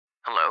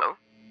Hello?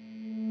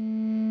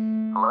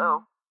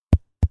 Hello?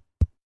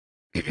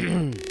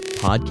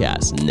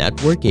 Podcast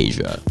Network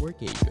Asia.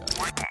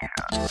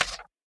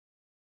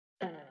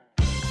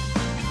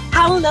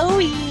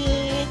 Hallowy!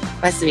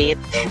 Pasweet.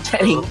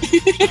 Charing.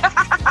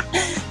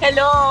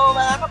 Hello,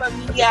 mga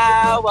kapamilya!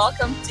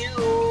 Welcome to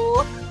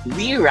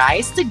We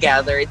Rise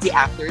Together, the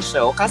after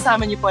show.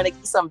 Kasama niyo po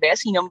nag-isang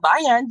beshi ng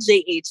bayan,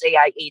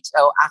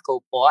 Jhaiho. Ako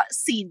po,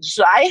 si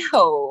Jhai.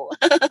 Hello.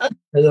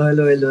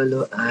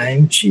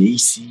 I'm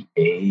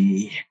JCA.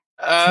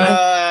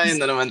 Yun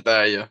na naman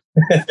tayo.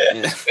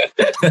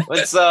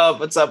 What's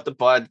up the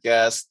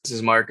podcast? This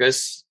is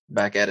Markus,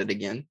 back at it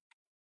again.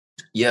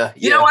 Yeah.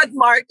 You know what,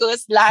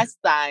 Markus? Last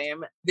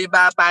time, di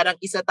ba, parang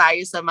isa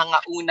tayo sa mga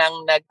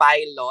unang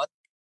nag-pilot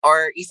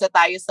or isa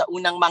tayo sa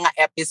unang mga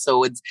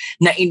episodes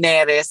na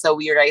inere sa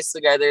We Rise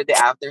Together, the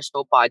After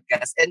Show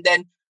podcast. And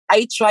then,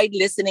 I tried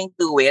listening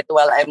to it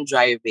while I'm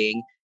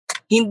driving.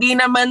 Hindi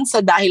naman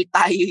sa dahil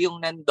tayo yung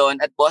nandun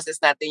at boses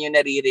natin yung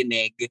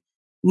naririnig.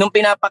 Nung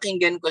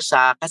pinapakinggan ko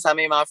siya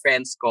kasama yung mga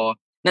friends ko,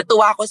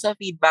 natuwa ko sa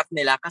feedback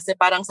nila kasi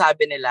parang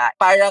sabi nila,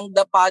 parang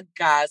the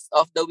podcast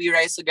of the We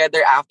Rise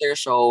Together After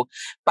Show,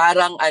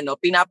 parang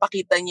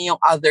pinapakita niyo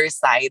yung other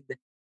side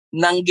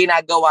ng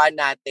ginagawa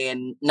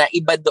natin na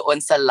iba doon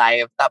sa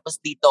live.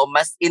 Tapos dito,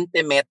 mas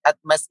intimate at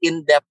mas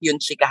in-depth yung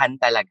chikahan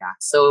talaga.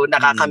 So,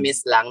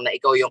 nakakamiss lang na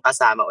ikaw yung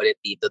kasama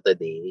ulit dito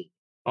today.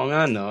 Oo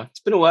nga, no?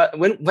 It's been a while.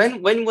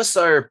 When was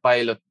our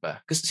pilot ba?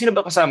 Kasi sino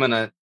ba kasama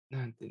na?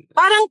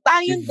 Parang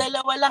tayong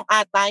dalawa lang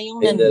ata yung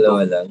Yung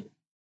dalawa lang.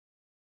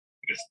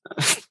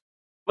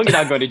 Ang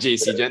ginagawa ni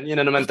JC dyan? Yun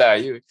na naman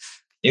tayo.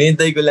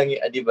 Inintay ko lang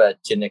di ba,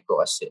 chinek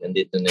ko kasi,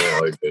 andito na yung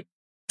order.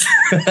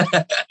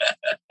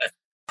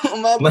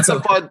 Umabot sa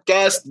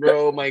podcast,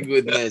 bro. My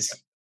goodness.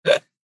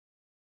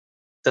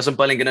 Tapos ang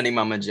palinggan na ni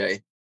Mama Jhai.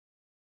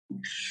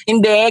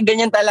 Hindi,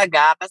 ganyan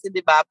talaga. Kasi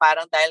di ba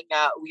parang dahil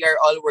nga we are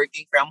all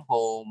working from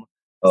home,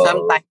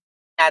 sometimes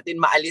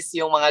natin maalis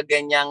yung mga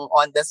ganyang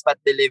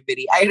on-the-spot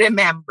delivery. I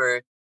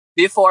remember,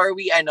 before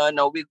we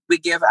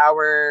give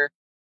our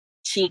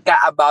chika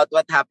about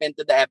what happened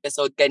to the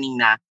episode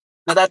kanina,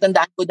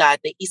 natatandaan ko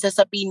dati, isa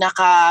sa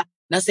pinaka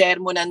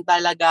nasermonan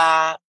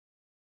talaga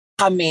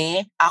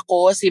kami,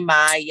 ako, si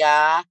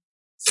Maya,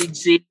 si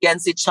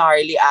Jillian, si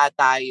Charlie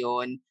ata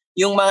yun.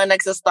 Yung mga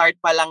nagsa-start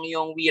pa lang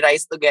yung We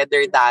Rise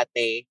Together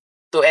dati,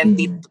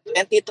 2020.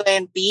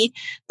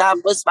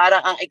 Tapos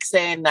parang ang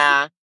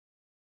eksena,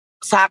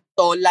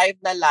 sakto, live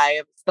na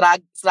live,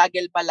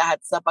 struggle pa lahat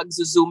sa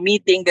pag-zoom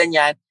meeting,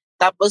 ganyan.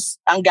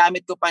 Tapos, ang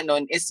gamit ko pa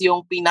nun is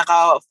yung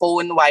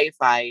pinaka-phone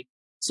wifi.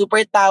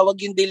 Super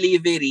tawag yung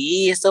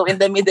delivery. So, in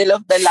the middle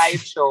of the live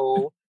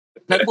show,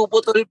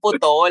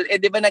 nagpuputol-putol.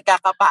 Di ba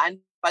nagkakapaan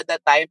pa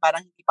that time?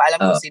 Parang hindi pa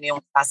alam kung sino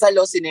yung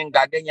sasalo, sino yung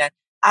gaganyan.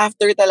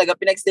 After talaga,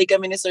 pinag-stay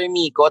kami ni Sir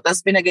Miko,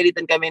 tapos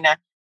pinagalitan kami na,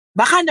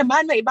 baka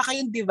naman may iba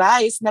kayong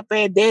device na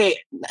pwede.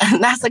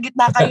 Nasa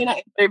gitna kayo ng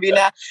interview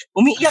na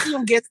umiiyak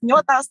yung guest nyo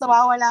tapos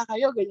nawawala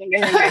kayo.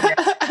 Ganyan.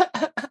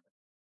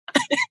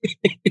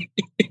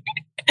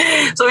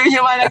 So yun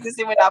yung mga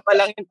nagsisimula pa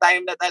lang yung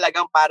time na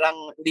talagang parang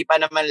hindi pa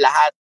naman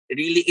lahat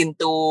really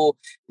into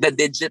the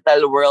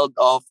digital world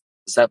of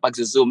sa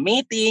pag-zoom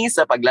meeting,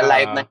 sa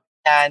pagla-live na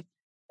yan.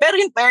 Pero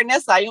in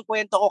fairness yung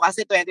kwento ko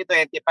kasi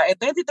 2020 pa.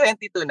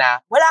 2022 na,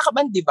 wala ka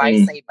bang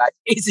device na iba?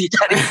 Easy,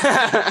 Charing.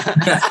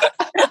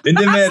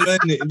 Hindi meron.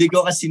 Hindi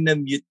ko kasi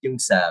na-mute yung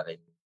sa akin.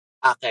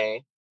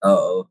 Okay.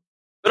 Oo.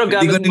 Pero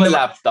gamit mo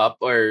laptop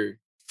or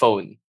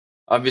phone?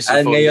 Obviously,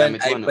 phone ngayon,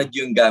 gamit mo, iPad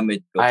yung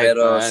gamit ko. iPad.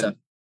 Pero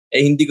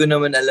hindi ko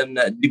naman alam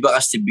na, di ba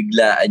kasi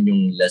biglaan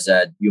yung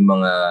Lazad, yung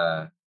mga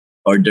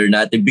order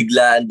natin,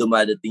 biglaan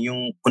dumadating.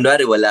 Yung,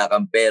 kunwari, wala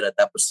kang pera,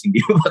 tapos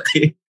hindi mo ba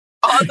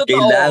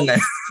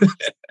kailangan.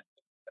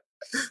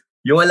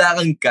 Yung wala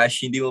kang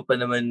cash, hindi mo pa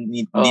naman,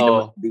 hindi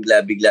naman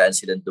bigla-biglaan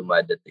silang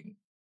dumadating.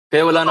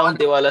 Kaya wala na akong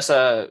tiwala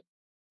sa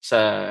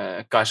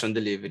cash on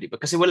delivery.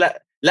 Kasi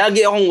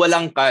lagi akong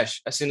walang cash.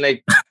 As in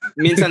like,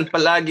 minsan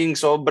palaging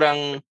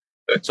sobrang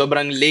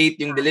late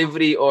yung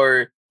delivery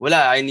or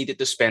wala, I needed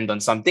to spend on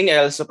something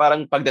else. So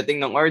parang pagdating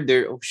ng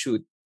order, oh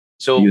shoot.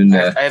 So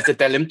I have to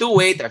tell him to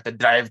wait. I have to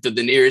drive to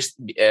the nearest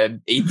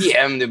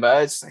ATM, di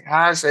ba? It's like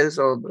hassle,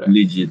 sobra.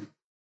 Legit.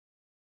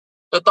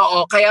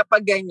 Totoo. Kaya pag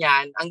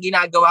ganyan, ang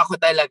ginagawa ko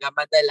talaga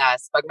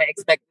madalas, pag may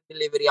expected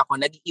delivery ako,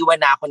 nag-iwan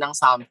na ako ng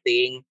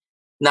something,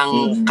 ng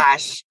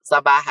cash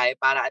sa bahay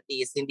para at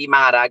least hindi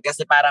mangarag.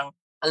 Kasi parang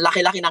ang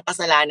laki-laki ng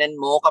kasalanan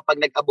mo kapag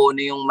nag-abono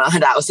yung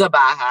mga tao sa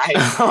bahay.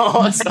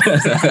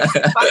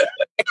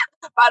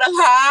 parang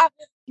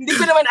hindi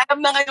ko naman alam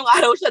na ngayong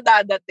araw siya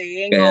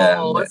dadating.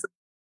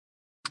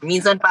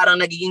 Minsan parang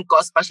nagiging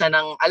cause pa siya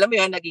ng, alam mo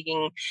yun,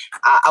 nagiging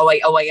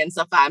away-awayan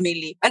sa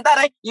family.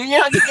 Antara, yun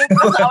yung nagiging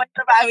cause away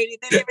sa family.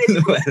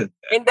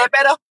 Hindi,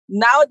 pero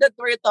now that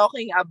we're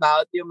talking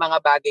about yung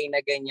mga bagay na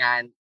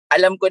ganyan,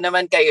 alam ko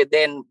naman kayo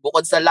din,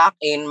 bukod sa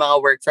lock-in,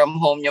 mga work from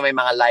home nyo, may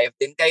mga live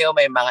din kayo,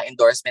 may mga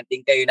endorsement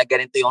din kayo na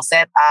ganito yung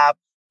setup,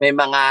 may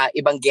mga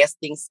ibang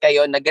guestings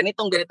kayo na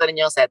ganito rin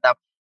yung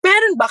setup.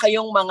 Meron ba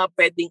kayong mga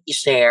pwedeng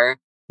i-share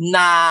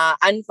na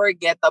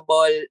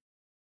unforgettable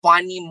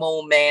funny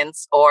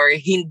moments or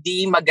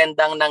hindi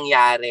magandang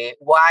nangyari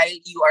while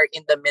you are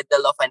in the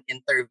middle of an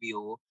interview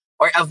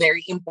or a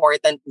very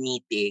important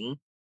meeting?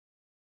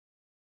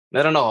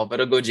 Meron ako,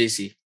 pero go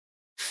JC.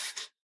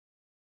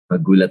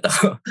 Magulat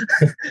ako.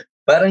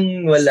 Parang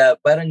wala,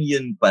 parang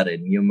yun pa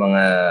rin, yung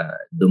mga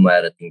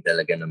dumarating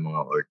talaga ng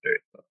mga order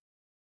ko.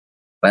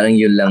 Parang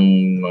yun lang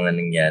mga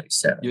nangyari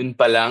sa... Yun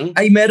pa lang?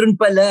 Ay, meron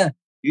pala.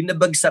 Yung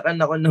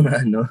nabagsakan ako ng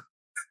ano.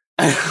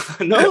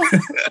 Ano?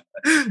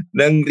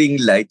 ng ring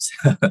lights.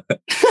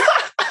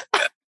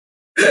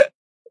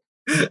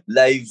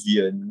 Live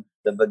yun.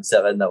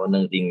 Nabagsakan ako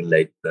ng ring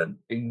light doon.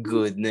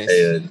 Goodness.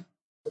 Ayun.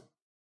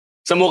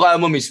 Sa mukha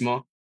mo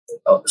mismo?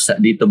 Oh,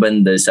 dito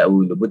banda sa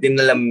ulo. Buti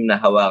na lang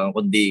nahawakan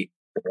ko, di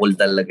pukul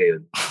talaga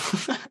yun.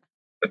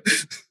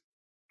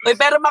 Uy,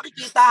 pero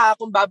makikita ha,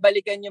 kung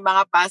babalikan yung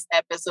mga past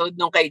episode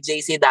nung kay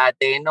JC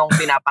dati, nung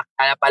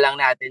pinapakala pa lang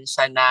natin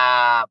siya na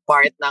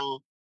part ng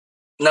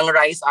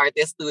Rice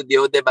Artist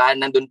Studio, 'di ba?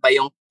 Nandun pa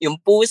yung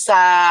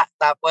pusa,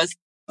 tapos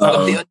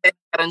unti-unti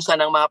meron siya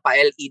ng mga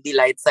pa-LED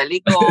lights sa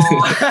likod.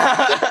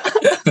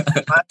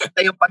 Basta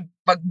yung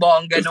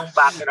pagbongga ng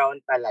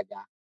background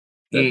talaga.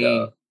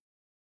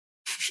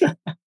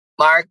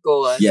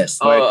 Markus. Yes,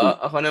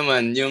 Markus. Ako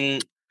naman,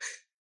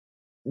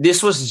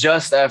 this was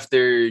just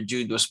after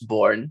Jude was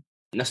born.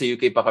 Nasa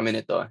UK pa kami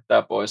nito.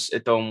 Tapos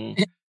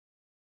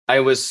I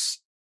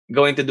was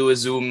going to do a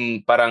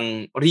Zoom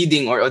parang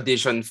reading or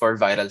audition for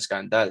Viral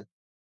Scandal.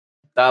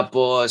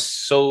 Tapos,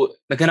 so,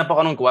 naghanap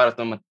ako ng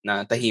kwarto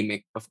na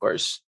tahimik, of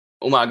course.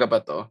 Umaga pa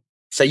to.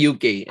 Sa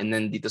UK, and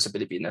then dito sa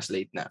Pilipinas,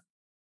 late na.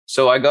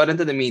 So, I got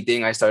into the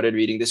meeting, I started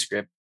reading the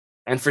script,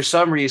 and for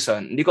some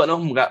reason, hindi ko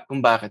alam kung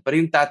bakit, pero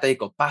yung tatay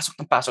ko,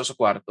 pasok sa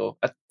kwarto,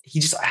 at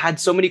he just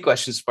had so many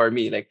questions for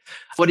me, like,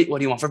 what do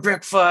you want for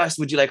breakfast?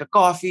 Would you like a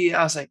coffee?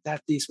 I was like, Dad,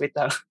 please, wait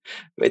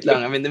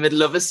lang, I'm in the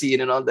middle of a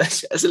scene and all that.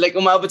 So, like,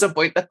 umabot sa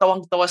point, at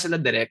tawang-tawa sila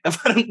direct, na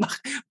parang,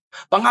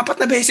 pang-apat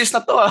na beses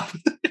na to, ah.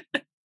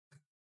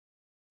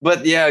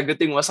 But yeah, good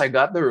thing was I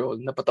got the role.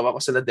 Napatawa ko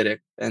sila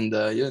direct. And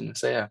yun,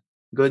 saya.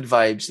 Good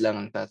vibes lang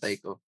ang tatay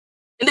ko.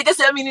 Hindi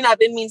kasi aminin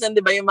natin, minsan 'di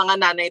ba yung mga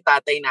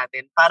nanay-tatay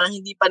natin, parang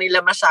hindi pa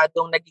nila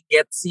masyadong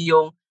nagigets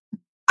yung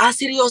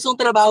seryosong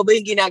trabaho ba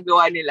yung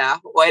ginagawa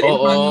nila while in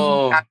front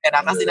of camera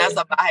kasi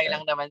nasa bahay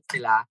lang naman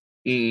sila.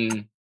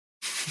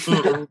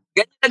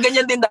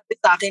 Ganyan din dati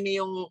sa akin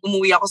yung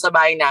umuwi ako sa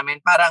bahay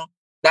namin. Parang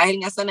dahil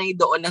nga sanay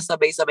doon na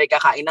sabay-sabay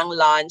kakain ng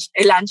lunch.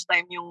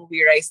 Lunchtime yung we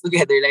rise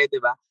together lang,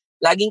 'di ba?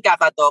 Laging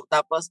kakatok,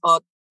 tapos,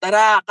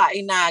 tara,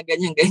 kain na,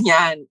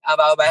 ganyan-ganyan.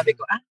 Bababi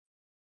ko,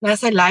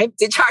 nasa live?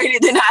 Si Charlie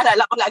din,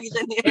 naalala ko lagi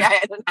siya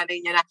niyayaya ng nanay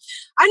niya na,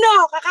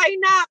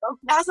 kakain na.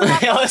 Nasa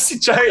live. Si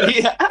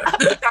Charlie.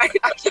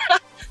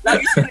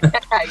 Lagi siya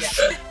niyayaya.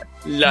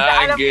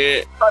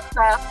 Lagi.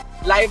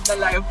 Na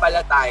live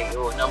pala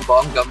tayo ng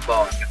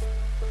bonggang-bongga.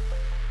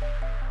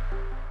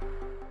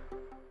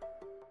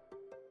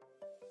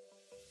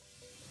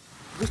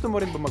 Gusto mo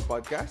rin ba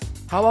mag-podcast?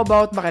 How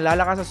about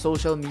makilala ka sa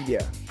social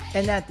media?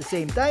 And at the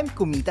same time,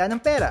 kumita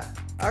ng pera.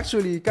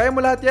 Actually, kaya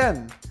mo lahat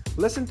yan.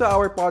 Listen to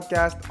our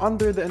podcast,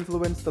 Under the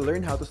Influence, to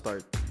learn how to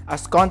start.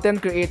 As content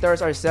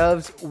creators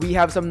ourselves, we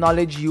have some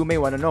knowledge you may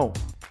want to know.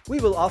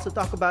 We will also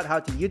talk about how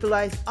to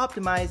utilize,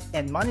 optimize,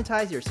 and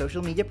monetize your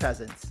social media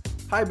presence.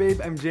 Hi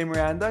babe, I'm Jay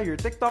Miranda, your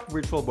TikTok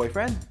virtual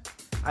boyfriend.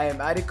 I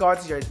am Adi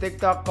Kots, your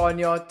TikTok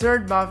konyo,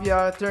 turned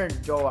mafia, turned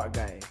Jowa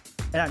guy.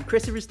 And I'm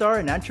Christopher Starr,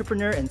 an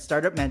entrepreneur and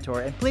startup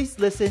mentor, and please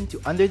listen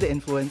to Under the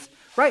Influence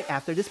right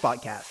after this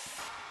podcast.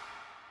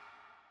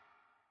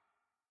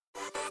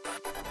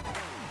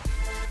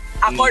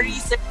 Ako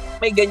recent,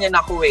 may ganyan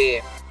ako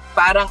eh.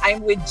 Parang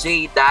I'm with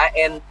Jada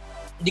and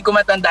hindi ko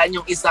matandaan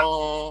yung isang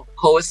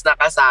host na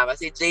kasama,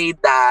 si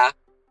Jada.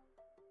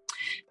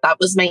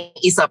 Tapos may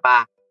isa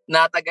pa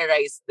na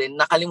taga-Rice din.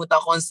 Nakalimutan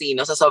ko kung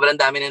sino sa sobrang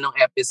dami na nung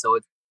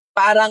episode.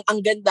 Parang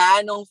ang ganda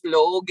nung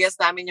flow. Guest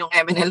namin yung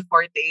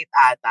MNL48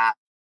 ata.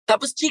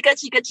 Tapos chika,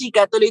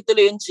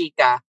 tuloy-tuloy yung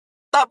chika.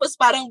 Tapos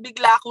parang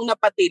bigla akong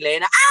napatili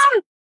na,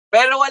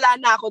 Pero wala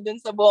na ako dun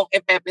sa buong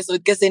episode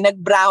kasi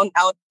nag-brown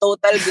out,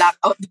 total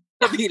blackout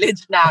sa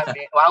village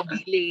namin. Wow,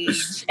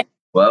 village.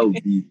 Wow,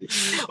 village.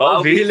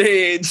 Wow,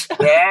 village.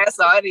 Yeah,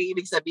 sorry.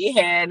 Ibig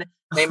sabihin,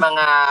 may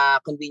mga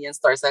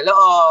convenience store sa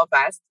loob,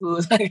 fast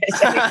food.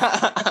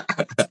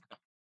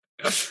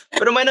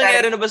 Pero may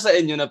nangyari na ba sa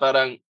inyo na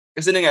parang,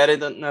 kasi nangyari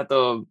na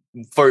to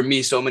for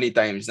me so many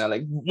times na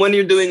like, when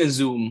you're doing a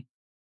Zoom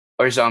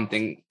or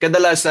something,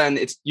 kadalasan,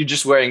 you're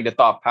just wearing the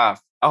top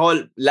half.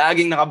 Ako,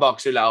 laging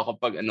nakaboxer lang ako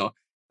kapag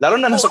lalo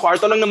na nasa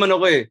kwarto lang naman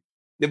ako eh.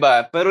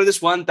 Diba? Pero this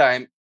one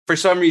time, for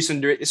some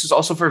reason, this was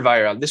also for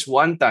viral. This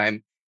one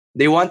time,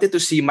 they wanted to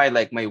see my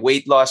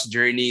weight loss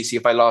journey, see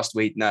if I lost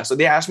weight na. So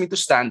they asked me to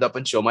stand up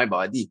and show my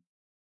body.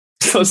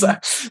 So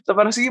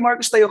parang, sige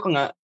Markus, tayo ka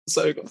nga.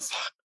 Sabi ko,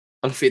 fuck,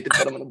 ang fitted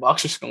pa naman ng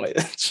boxers ko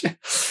ngayon.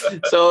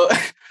 So,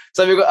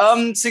 sabi ko,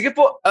 sige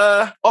po,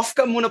 off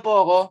ka muna po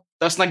ako.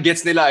 Tapos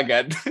nag-gets nila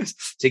agad.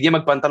 Sige,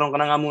 magpantalon ka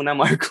na nga muna,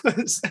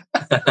 Markus.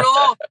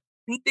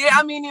 Hindi,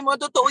 aminin mo,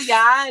 totoo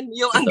yan.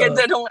 Yung ang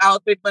ganda ng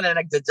outfit mo na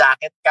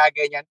nagja-jacket ka,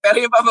 ganyan. Pero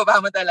yung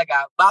pababa mo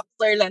talaga,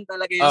 boxer lang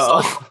talaga yung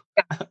Oo. suot.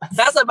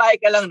 Nasa bahay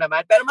ka lang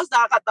naman. Pero mas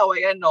nakakatawa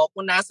yan, no?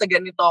 Kung nasa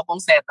ganito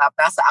akong setup,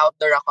 nasa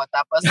outdoor ako,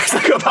 tapos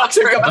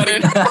Naka-boxer ka pa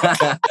rin.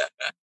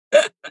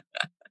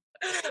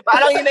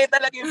 parang yun ay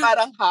talaga yung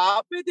parang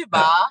happy, di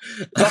ba?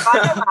 Baka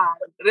naman,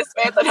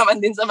 respeto naman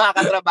din sa mga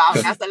katrabaho.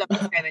 Nasa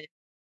labas ka na yan.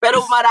 Pero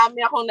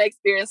marami akong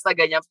na-experience na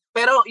ganyan.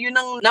 Pero yun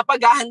ang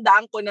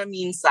napaghahandaan ko na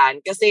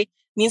minsan. Kasi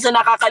minsan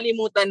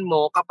nakakalimutan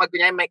mo kapag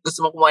may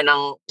gusto mo kumuha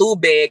ng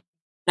tubig,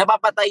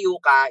 napapatayo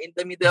ka in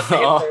the middle of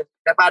the interview.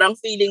 Na parang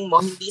feeling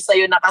mo, hindi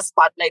sa'yo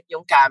naka-spotlight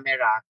yung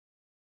camera.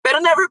 Pero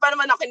never pa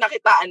naman ako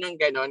nakitaan ng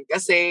ganon.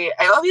 Kasi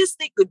I always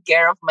take good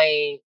care of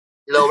my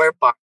lower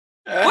part.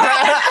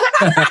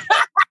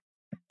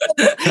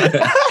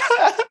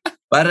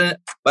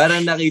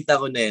 Parang nakita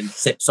ko na yun.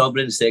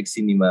 Sobrang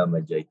sexy ni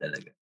Mama Jhai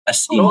talaga.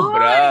 As in,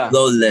 Sobra.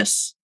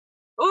 flawless.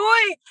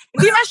 Uy,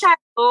 hindi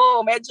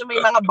masyado. Medyo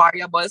may mga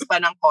variables pa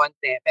ng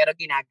konti, pero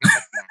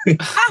ginagamit na.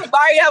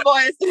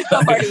 Variables!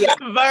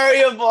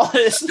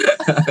 Variables.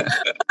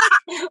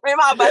 May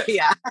mga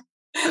barya.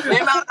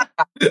 May mga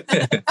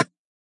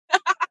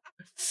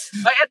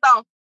Ay,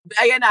 eto.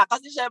 Ayan na,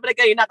 kasi syempre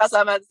kayo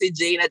nakasama si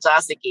Jane at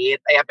saka si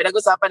Kate. Ayan,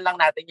 pinag-usapan lang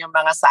natin yung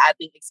mga sa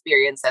ating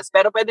experiences.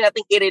 Pero pwede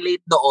nating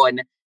i-relate doon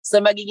sa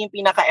magiging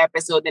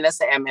pinaka-episode nila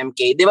sa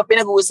MMK. Di ba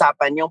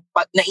pinag-uusapan yung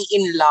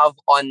nai-in love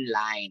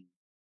online?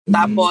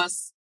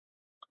 Tapos,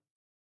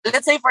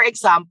 let's say for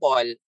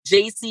example,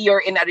 JC,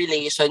 you're in a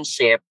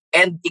relationship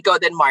and ikaw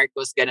din,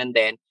 Markus, ganun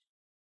din.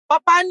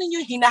 Paano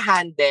nyo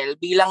hinahandle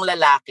bilang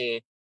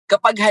lalaki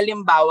kapag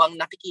halimbawang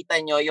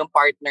nakikita nyo yung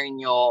partner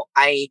nyo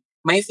ay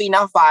may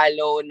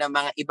fina-follow na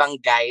mga ibang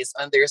guys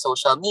on their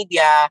social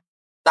media,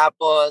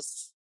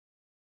 tapos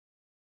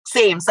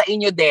same, sa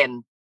inyo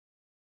din.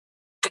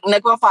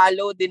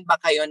 Nagpa-follow din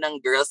ba kayo ng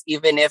girls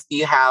even if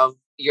you have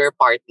your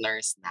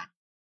partners na?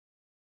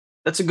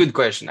 That's a good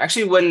question.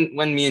 Actually,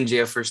 when me and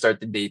Jia first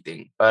started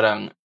dating,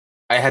 parang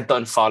I had to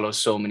unfollow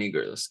so many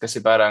girls. Kasi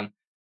parang,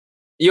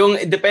 yung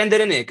depende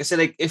rin eh. Kasi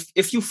like,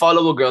 if you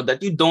follow a girl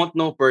that you don't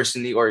know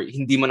personally or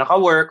hindi mo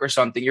naka-work or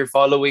something, you're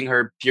following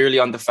her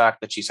purely on the fact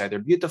that she's either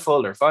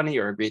beautiful or funny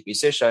or a great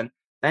musician,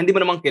 na hindi mo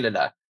namang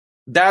kilala.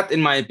 That,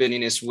 in my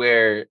opinion, is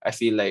where I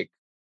feel like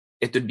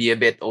it would be a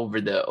bit over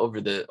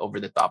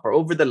the top or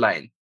over the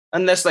line.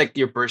 Unless like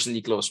you're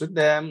personally close with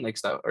them, like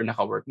or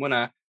naka-work mo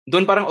na,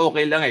 doon parang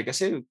okay lang eh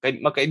kasi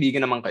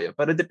magkaibigan naman kayo.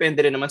 Pero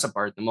depende rin naman sa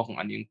partner mo kung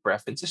ano yung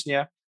preferences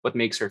niya, what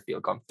makes her feel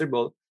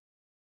comfortable.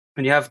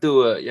 And you have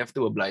to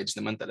oblige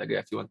naman talaga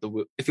if you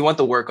want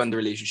to work on the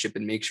relationship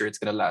and make sure it's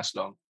gonna last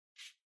long.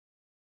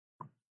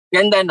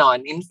 Ganda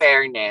nun, in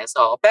fairness.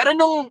 Oh, pero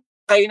nung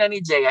kayo na ni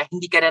Jaya,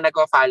 hindi ka na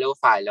nagpa-follow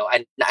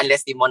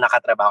unless di mo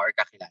nakatrabaho or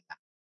kakilala.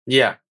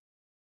 Yeah.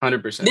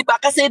 100%. Di ba?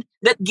 Kasi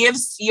that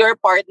gives your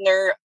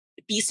partner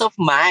peace of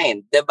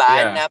mind. Di ba?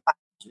 Yeah. Na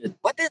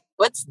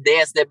what's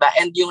this? Di ba?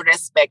 And yung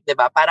respect, di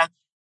ba? Parang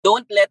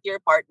don't let your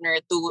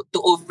partner to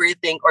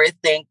overthink or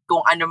think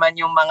kung ano man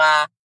yung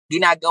mga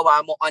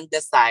ginagawa mo on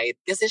the side.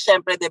 Kasi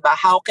syempre, di ba,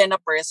 how can a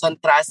person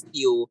trust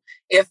you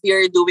if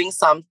you're doing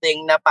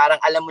something na parang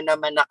alam mo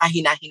naman na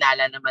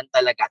kahina-hinala naman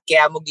talaga.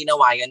 Kaya mo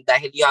ginawa yun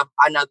dahil you have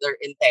another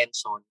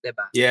intention, di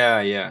ba?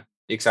 Yeah.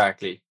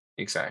 Exactly.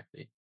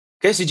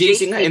 Kaya si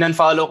JC nga,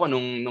 in-unfollow ko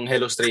nung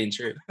Hello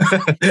Stranger.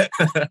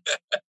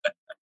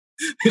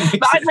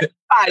 Bakit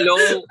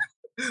nag-follow?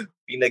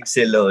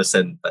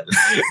 Pinagselosan pala.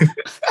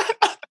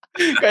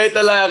 Kahit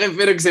lalaki,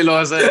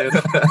 pinagselosan.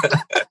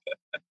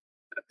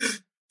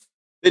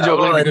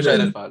 Joke lang, hindi ko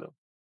siya nag-follow.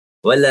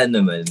 Wala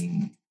naman.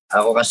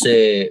 Ako kasi,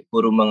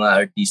 puro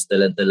mga artista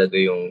lang talaga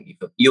yung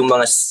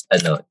mga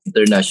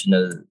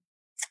international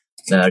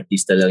na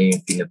artista lang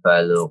yung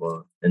pinafollow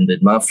ko. And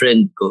then, mga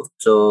friend ko.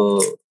 So,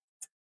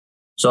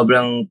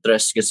 sobrang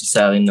trust kasi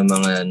sa akin ng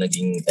mga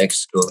naging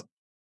ex ko.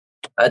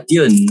 At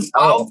yun.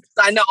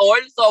 Sana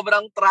all,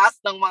 sobrang trust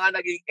ng mga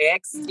naging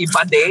ex.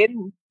 Iba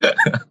din.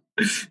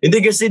 Hindi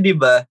kasi, di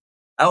ba?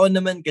 Ako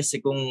naman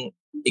kasi kung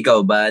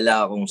ikaw,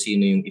 bahala kung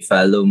sino yung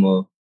i-follow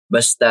mo.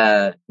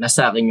 Basta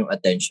nasa akin yung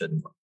attention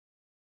mo.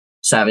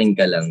 Sa akin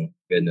ka lang.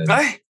 Ganun.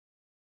 Ay!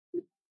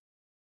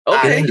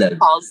 Okay.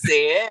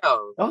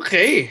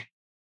 Okay.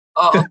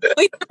 Oo.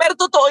 Wait, pero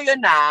totoo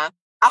yun na.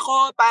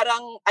 Ako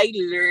parang I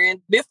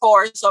learned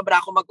before sobra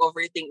ako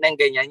mag-overthink ng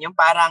ganyan. Yung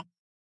parang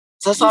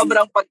sa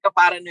sobrang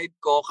pagka-paranoid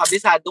ko,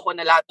 kabisado ko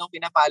na lahat ng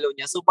pina-follow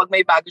niya. So pag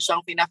may bago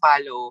siyang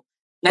pina-follow,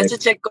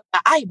 na-check ko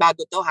na, ay,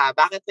 bago to ha.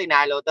 Bakit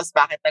pinalo? Tapos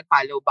bakit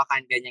nag-follow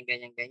bakan?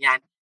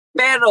 Ganyan.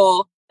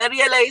 Pero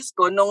na-realize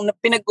ko nung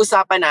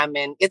pinag-usapan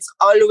namin, it's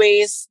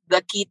always the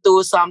key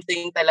to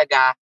something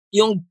talaga,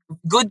 yung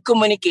good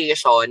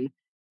communication.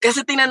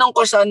 Kasi tinanong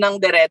ko siya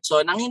ng diretso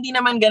nang hindi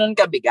naman ganun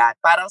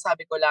kabigat. Parang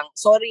sabi ko lang,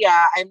 sorry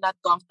I'm not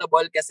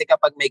comfortable kasi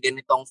kapag may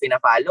ganitong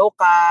pina-follow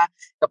ka,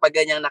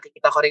 kapag ganyang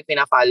nakikita ko rin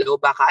pina-follow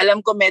baka,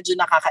 alam ko medyo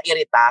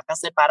nakakairita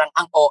kasi parang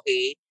ang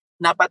OA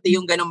na pati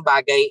yung ganung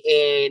bagay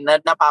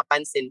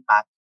napapansin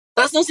pa.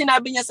 Tapos nung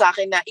sinabi niya sa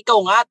akin na ikaw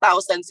nga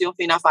thousands yung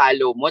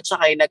fina-follow mo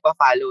tsaka yung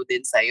nagpa-follow din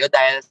sa'yo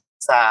dahil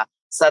sa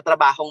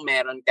trabahong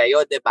meron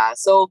kayo, 'di ba?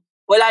 So,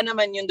 wala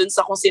naman yun dun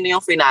sa kung sino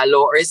yung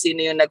finalo or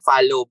sino yung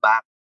nag-follow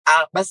back.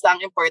 Basta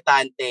ang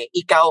importante,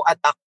 ikaw at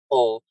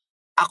ako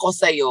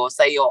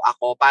sa'yo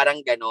ako,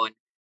 parang ganon.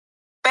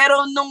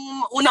 Pero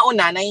nung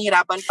una-una,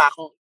 nahihirapan pa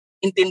akong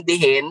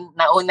intindihin,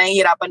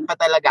 nahihirapan pa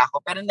talaga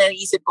ako. Pero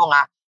naisip ko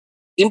nga,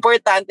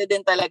 importante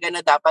din talaga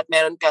na dapat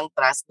meron kang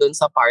trust dun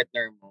sa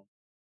partner mo.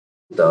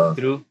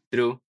 True.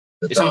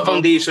 Isang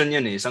foundation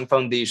yun eh. Isang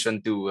foundation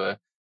to a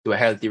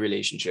healthy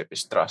relationship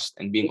is trust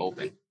and being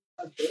open.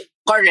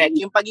 Correct.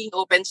 Yung pagiging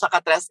open sa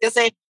trust.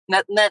 Kasi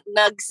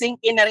nag-sink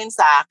in na rin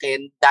sa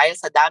akin dahil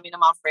sa dami ng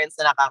mga friends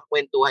na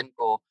nakakwentuhan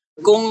ko.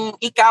 Kung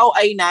ikaw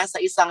ay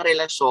nasa isang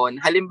relasyon,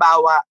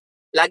 halimbawa,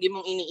 lagi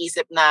mong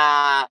iniisip na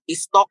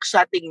i-stalk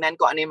siya, tingnan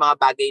ko ano yung mga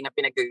bagay na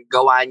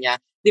pinagagawa niya.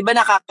 Di ba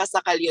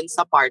nakakasakal yun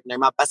sa partner,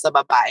 mapa sa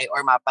babae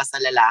or mapa sa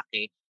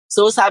lalaki?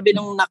 So sabi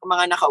nung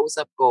mga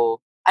nakausap ko,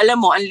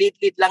 alam mo, ang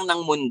lit-lit lang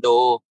ng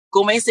mundo.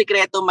 Kung may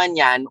sikreto man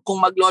yan, kung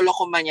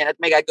magloloko man yan at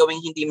may gagawing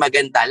hindi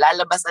maganda,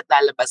 lalabas at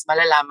lalabas,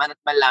 malalaman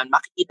at malalaman,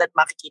 makikita at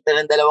makikita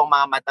ng dalawang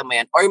mga mata mo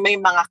yan. Or may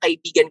mga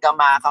kaibigan ka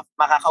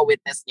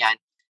makaka-witness niyan.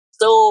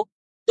 So,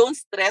 don't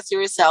stress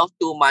yourself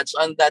too much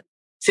on that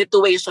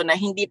situation na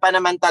hindi pa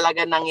naman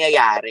talaga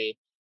nangyayari.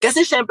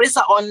 Kasi syempre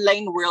sa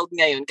online world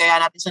ngayon, kaya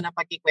natin siya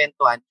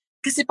napagkikwentuhan,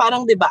 kasi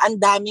parang 'di ba, ang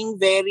daming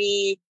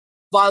very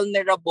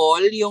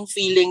vulnerable yung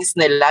feelings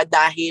nila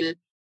dahil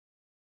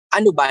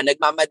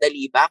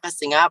nagmamadali ba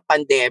kasi nga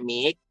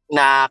pandemic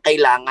na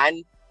kailangan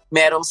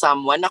merong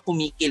someone na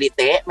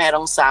kumikiliti,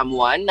 merong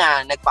someone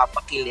na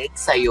nagpapakilig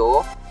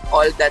sa'yo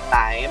all the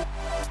time.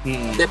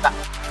 Diba?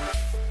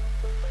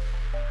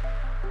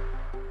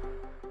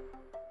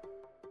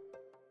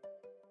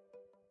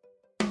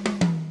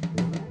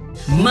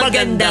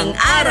 Magandang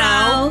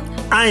araw!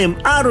 I am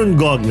Aaron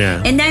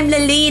Gogna. And I'm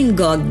Lalaine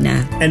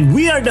Gogna. And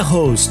we are the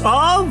hosts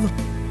of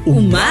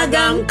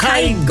Umagang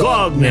Kay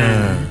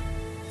Gogna.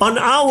 On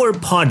our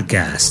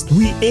podcast,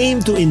 we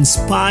aim to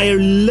inspire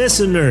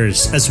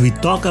listeners as we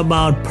talk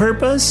about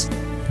purpose,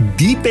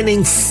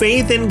 deepening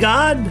faith in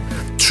God,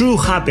 true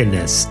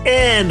happiness,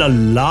 and a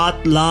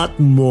lot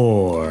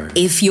more.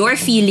 If you're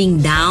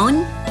feeling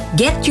down,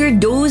 get your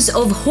dose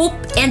of hope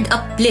and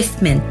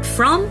upliftment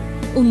from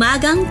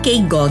Umagang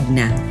Kay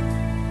Gogna.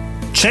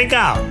 Check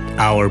out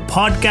our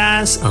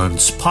podcast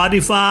on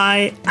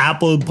Spotify,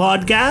 Apple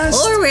Podcasts,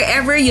 or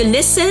wherever you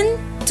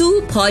listen to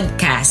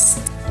podcasts.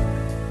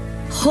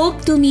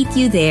 Hope to meet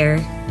you there.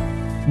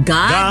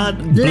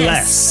 God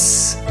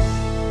bless.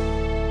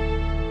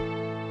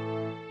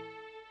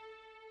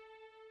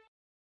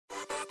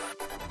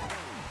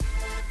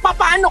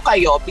 Paano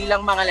kayo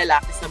bilang mga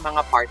lalaki sa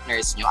mga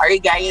partners nyo? Are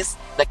you guys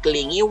the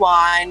clingy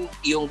one?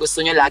 Yung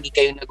gusto nyo lagi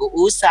kayong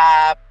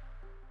nag-uusap?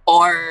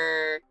 Or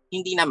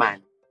hindi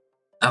naman?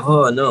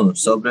 Ako,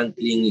 sobrang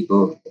clingy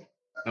ko.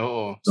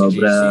 Oo.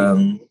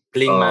 Sobrang...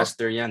 Cling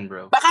master yan,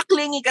 bro. Baka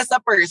clingy ka sa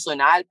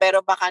personal,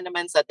 pero baka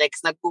naman sa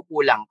text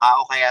nagkukulang ka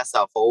o kaya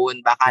sa phone.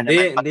 Baka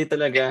hindi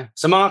talaga.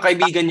 Sa mga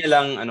kaibigan niya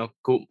lang,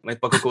 may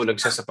pagkukulag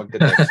siya sa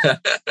pagte-text.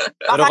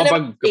 Pero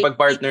kapag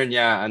partner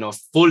niya,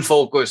 full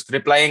focused,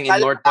 replying in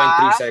 0.3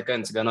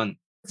 seconds, ganon.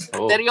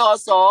 Oo.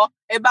 Seryoso?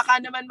 Baka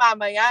naman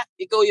mamaya,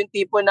 ikaw yung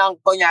tipo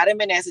ng, kunyari,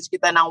 may message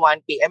kita ng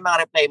 1 p.m., ang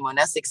reply mo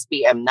na 6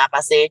 p.m. na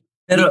kasi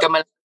hindi ka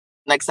man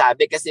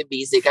nagsabi kasi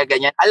busy ka,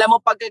 ganyan. Alam mo,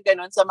 pagka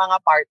ganon sa mga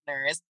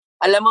partners,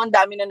 alam mo, ang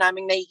dami na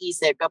naming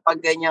naiisip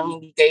kapag ganyang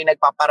hindi kayo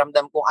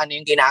nagpaparamdam kung ano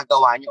yung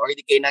ginagawa nyo or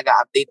hindi kayo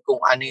nag-update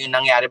kung ano yung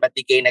nangyari, ba't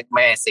di kayo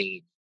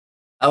nag-message.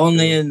 Ako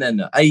ngayon,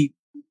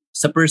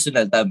 sa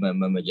personal, tama,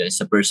 Mama Jhai,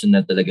 sa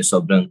personal talaga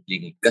sobrang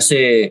clingy.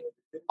 Kasi,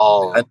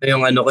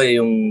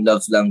 yung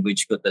love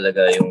language ko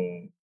talaga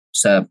yung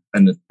sa,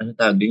 ano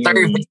tawag din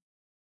yung...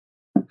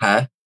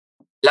 Ha?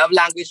 Love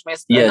language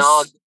mas, yes.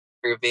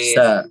 Service.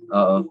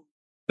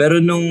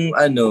 Pero nung,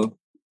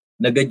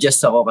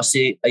 nag-adjust ako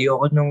kasi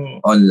ayoko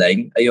nung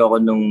online, ayoko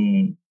nung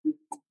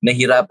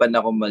nahirapan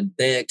ako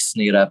mag-text,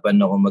 nahirapan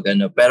ako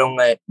pero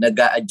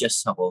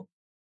nag-a-adjust ako.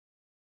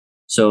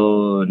 So,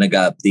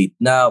 nag-update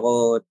na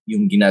ako,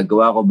 yung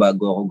ginagawa ko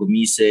bago ako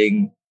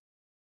gumising.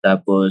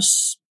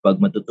 Tapos, pag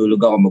matutulog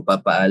ako,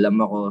 magpapaalam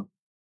ako.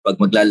 Pag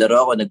maglalaro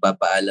ako,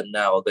 nagpapaalam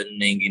na ako. Ganun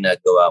na yung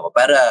ginagawa ko.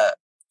 Para,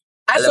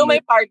 so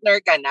may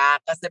partner ka na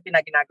kasi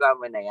pinaginagawa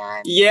mo na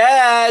yan.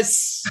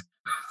 Yes!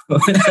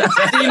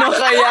 Sino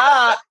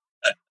kaya?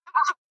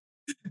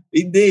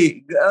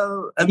 Hindi.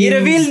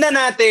 I-reveal na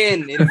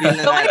natin.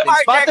 So may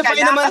partner Spotify ka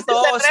na naman to.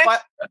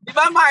 Di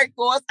ba,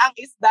 Markus, ang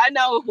isda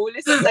na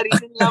uhuli sa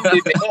sarili nilang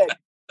bibig.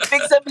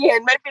 Ibig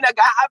sabihin, may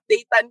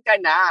pinag-a-updatean ka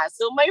na.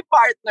 So may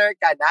partner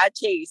ka na,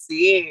 JC.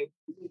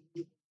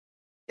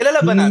 Kilala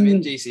ba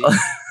namin, JC?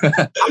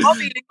 Ako,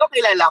 feeling ko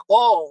kilala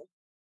ko.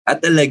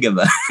 Talaga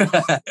ba?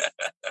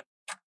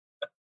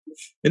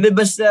 Hindi,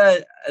 basta,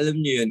 alam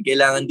niyo yun,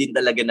 kailangan din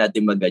talaga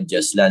natin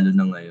mag-adjust, lalo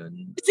na ngayon.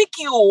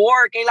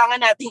 Secure. Kailangan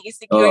natin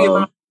i-secure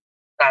yung mga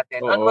natin.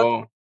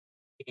 Oo.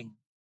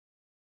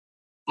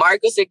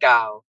 Markus,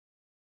 ikaw?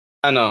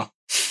 Ano?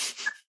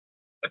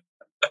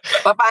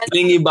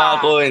 Clingy ba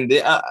ako? Hindi.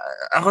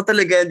 Ako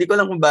talaga, hindi ko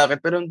alam kung bakit,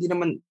 pero hindi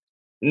naman,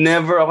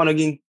 never ako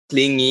naging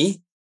clingy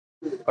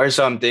or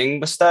something.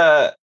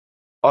 Basta,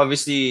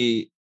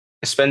 obviously,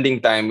 spending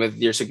time with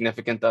your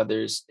significant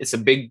others, it's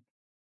a big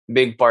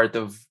part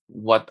of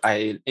what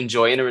I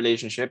enjoy in a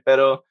relationship.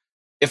 Pero,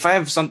 if I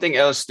have something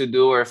else to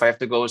do or if I have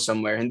to go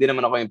somewhere, hindi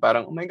naman ako yung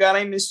parang, oh my God,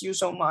 I miss you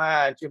so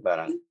much. Yung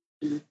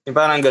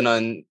parang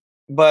ganun.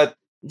 But,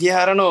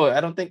 yeah, I don't know.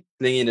 I don't think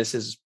clinginess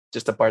is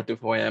just a part of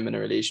who I am in a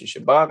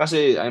relationship. Baka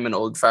kasi I'm an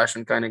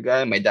old-fashioned kind of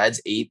guy. My dad's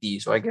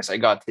 80, so I guess I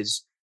got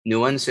his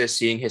nuances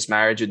seeing his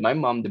marriage with my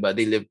mom, diba?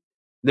 They live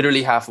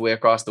literally halfway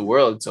across the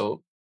world.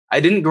 So I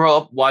didn't grow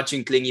up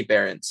watching clingy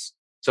parents.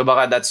 So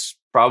baka that's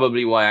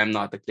probably why I'm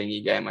not a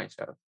clingy guy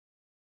myself.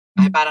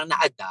 Ay, parang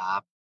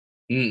na-adapt.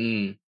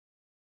 Mm-mm.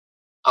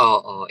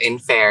 Oo,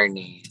 in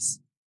fairness.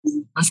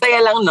 Ang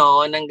saya lang,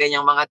 no, ng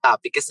ganyang mga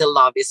topic kasi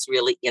love is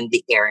really in the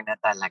air na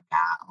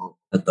talaga. Oh.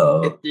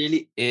 Totoo. It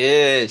really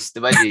is.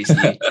 Diba,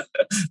 JC?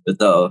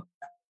 Totoo.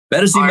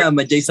 Pero si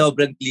Mama Jhai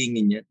sobrang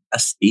clingy niya.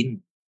 As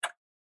in.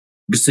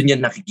 Gusto niya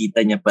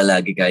nakikita niya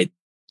palagi kahit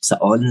sa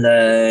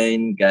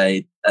online,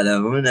 kahit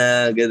alam mo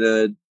na,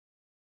 gano'n.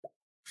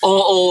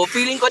 Oo,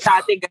 feeling ko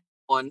dati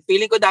gano'n.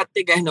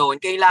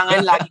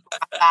 Kailangan lagi ko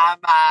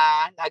kasama,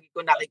 lagi ko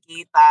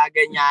nakikita,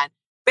 ganyan.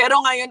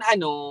 Pero ngayon,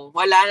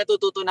 wala,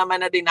 natututo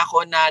naman na din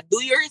ako na do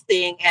your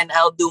thing and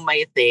I'll do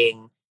my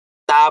thing.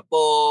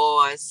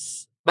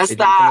 Tapos,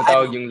 basta,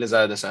 tumatawag yung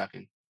Lazada sa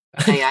akin.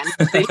 Ayan.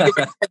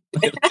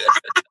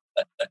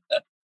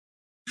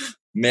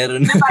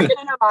 Meron. Diba,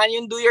 gano'n naman,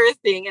 yung do your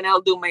thing and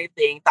I'll do my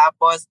thing.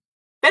 Tapos,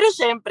 pero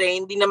syempre,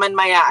 hindi naman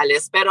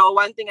mayaalis. Pero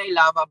one thing I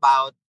love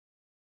about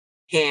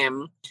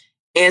him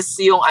is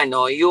yung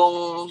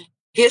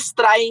he's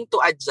trying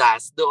to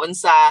adjust doon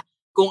sa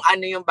kung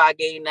ano yung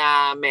bagay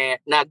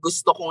na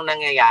gusto kong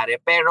nangyayari.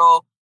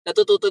 Pero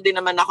natututo din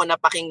naman ako na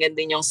pakinggan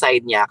din yung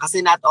side niya. Kasi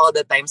not all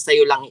the time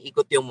sa'yo lang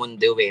iikot yung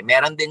mundo eh.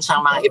 Meron din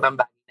siyang mga ibang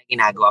bagay na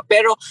ginagawa.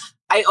 Pero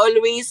I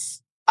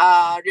always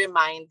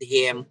remind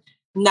him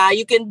na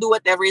you can do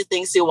whatever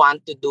things you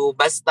want to do.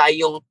 Basta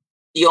yung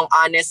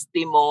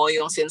honesty mo,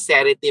 yung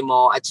sincerity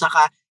mo, at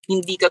saka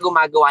hindi ka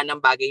gumagawa ng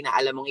bagay na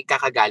alam mong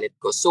ikakagalit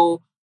ko.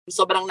 So,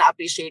 sobrang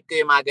na-appreciate ko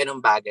yung mga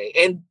ganong bagay.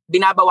 And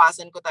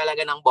binabawasan ko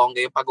talaga ng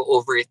bongga yung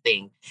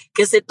pag-overthink.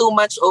 Kasi too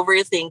much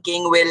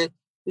overthinking will,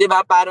 di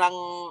ba, parang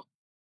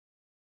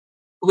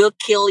will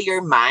kill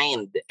your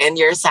mind and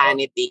your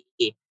sanity.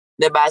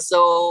 Di ba?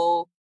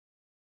 So,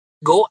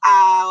 go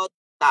out,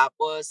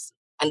 tapos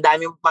ang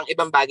dami pang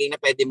ibang bagay na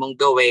pwede mong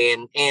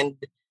gawin. And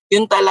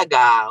yun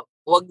talaga,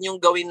 huwag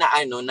niyong gawin na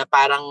na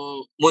parang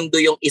mundo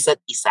yung isa't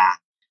isa.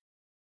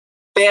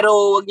 Pero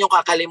huwag niyong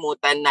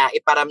kakalimutan na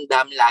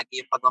iparamdam lagi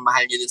yung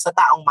pagmamahal niyo dun sa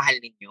taong mahal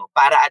ninyo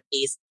para at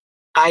least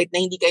kahit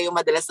na hindi kayo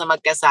madalas na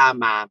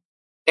magkasama,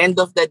 end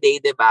of the day,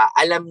 'di ba?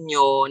 Alam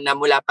niyo na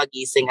mula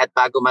pagising at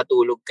bago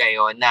matulog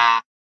kayo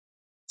na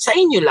sa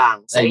inyo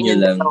lang, sa inyo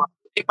lang.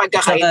 May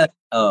pagkakain.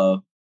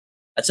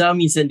 At saka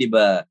minsan, 'di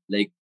ba,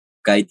 like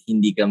kahit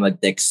hindi ka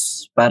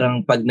mag-text,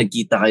 parang pag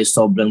nagkita kayo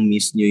sobrang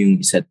miss niyo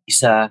yung isa't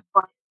isa.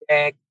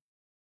 Correct.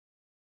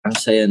 Ang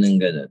saya ng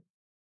ganun.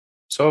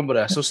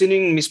 Sobra. So, sino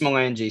yung miss mo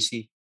ngayon,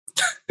 JC?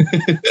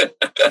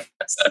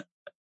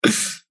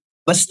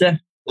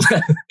 Basta.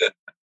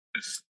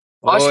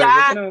 Huwag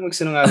ka naman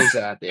magsinungaling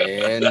sa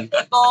atin.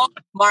 So,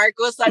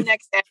 Markus, sa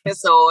next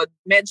episode,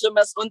 medyo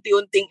mas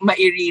unti-unting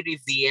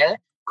maire-reveal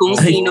kung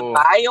sino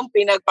ba yung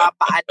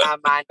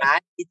pinagpapaalaman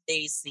ni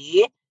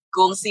JC,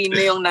 kung sino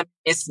yung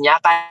na-miss niya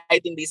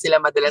kahit hindi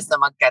sila madalas na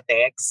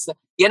magka-text.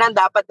 Yan ang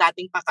dapat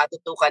nating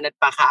pakatutukan at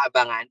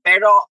pakaabangan.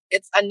 Pero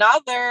it's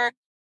another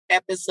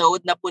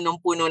episode na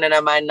punong-puno na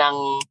naman ng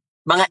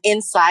mga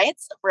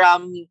insights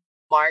from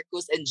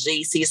Markus and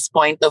JC's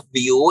point of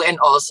view and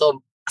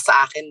also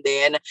sa akin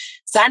din.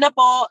 Sana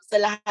po sa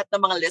lahat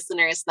ng mga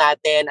listeners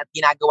natin at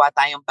ginagawa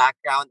tayong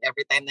background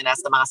every time na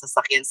nasa mga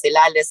sasakyan sila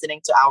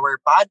listening to our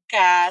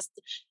podcast,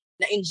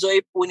 na-enjoy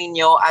po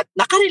ninyo at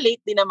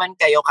nakarelate din naman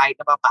kayo kahit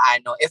na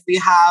papaano. If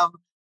you have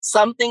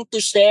something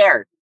to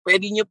share,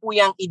 pwede nyo po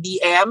yung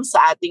i-DM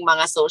sa ating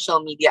mga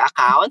social media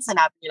accounts.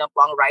 Hanapin nyo lang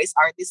po ang Rise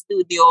Artist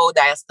Studio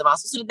dahil sa mga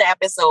susunod na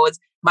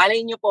episodes, malay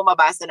nyo po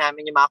mabasa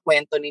namin yung mga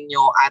kwento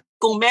ninyo. At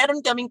kung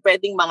meron kaming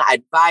pwedeng mga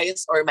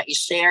advice or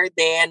ma-share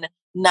din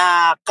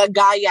na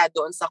kagaya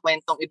doon sa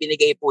kwentong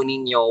ibinigay po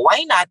ninyo,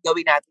 why not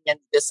gawin natin yan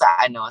dito sa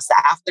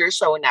after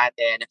show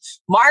natin.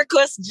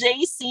 Markus,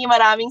 JC,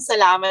 maraming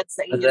salamat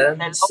sa inyo.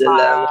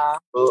 Salamat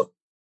po.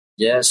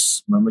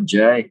 Yes, Mama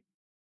Jhai.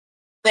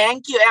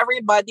 Thank you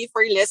everybody for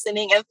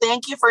listening and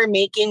thank you for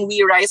making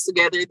We Rise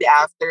Together the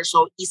After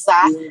Show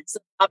isa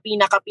sa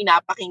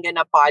pinaka-pinapakinggan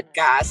na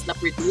podcast na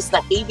produce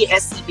ng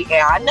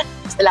ABS-CBN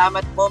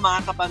Salamat po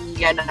mga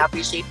kapamilya.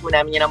 Na-appreciate po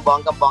namin yan ng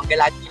bonggang-bongga.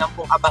 Lagi nyo lang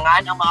pong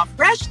abangan ang mga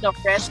fresh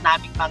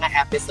naming mga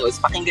episodes.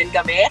 Pakinggan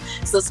kami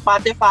sa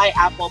Spotify,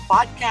 Apple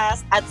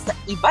Podcast at sa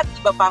iba't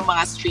iba pang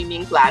mga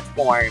streaming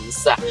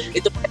platforms.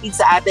 Ito patid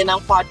sa atin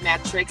ng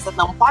Podmetrics at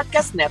ng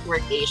Podcast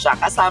Network Asia.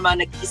 Kasama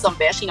ang nag-iisang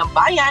beshi ng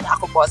bayan.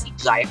 Ako po si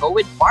Jhai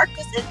with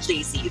Markus and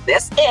JC.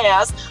 This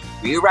is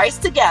We Rise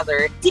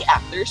Together, the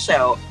After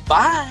Show.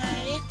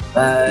 Bye!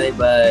 Bye!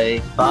 Bye!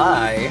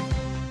 Bye!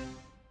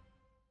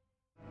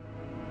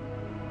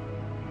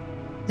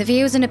 The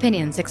views and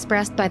opinions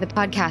expressed by the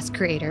podcast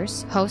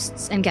creators,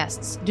 hosts, and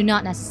guests do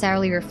not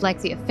necessarily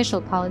reflect the official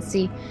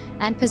policy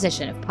and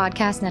position of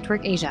Podcast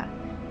Network Asia,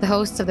 the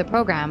hosts of the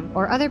program,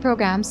 or other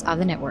programs of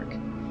the network.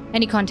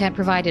 Any content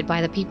provided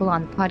by the people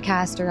on the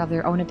podcast are of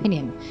their own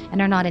opinion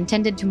and are not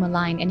intended to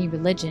malign any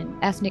religion,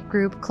 ethnic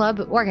group, club,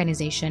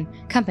 organization,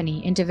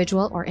 company,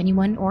 individual, or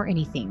anyone or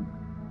anything.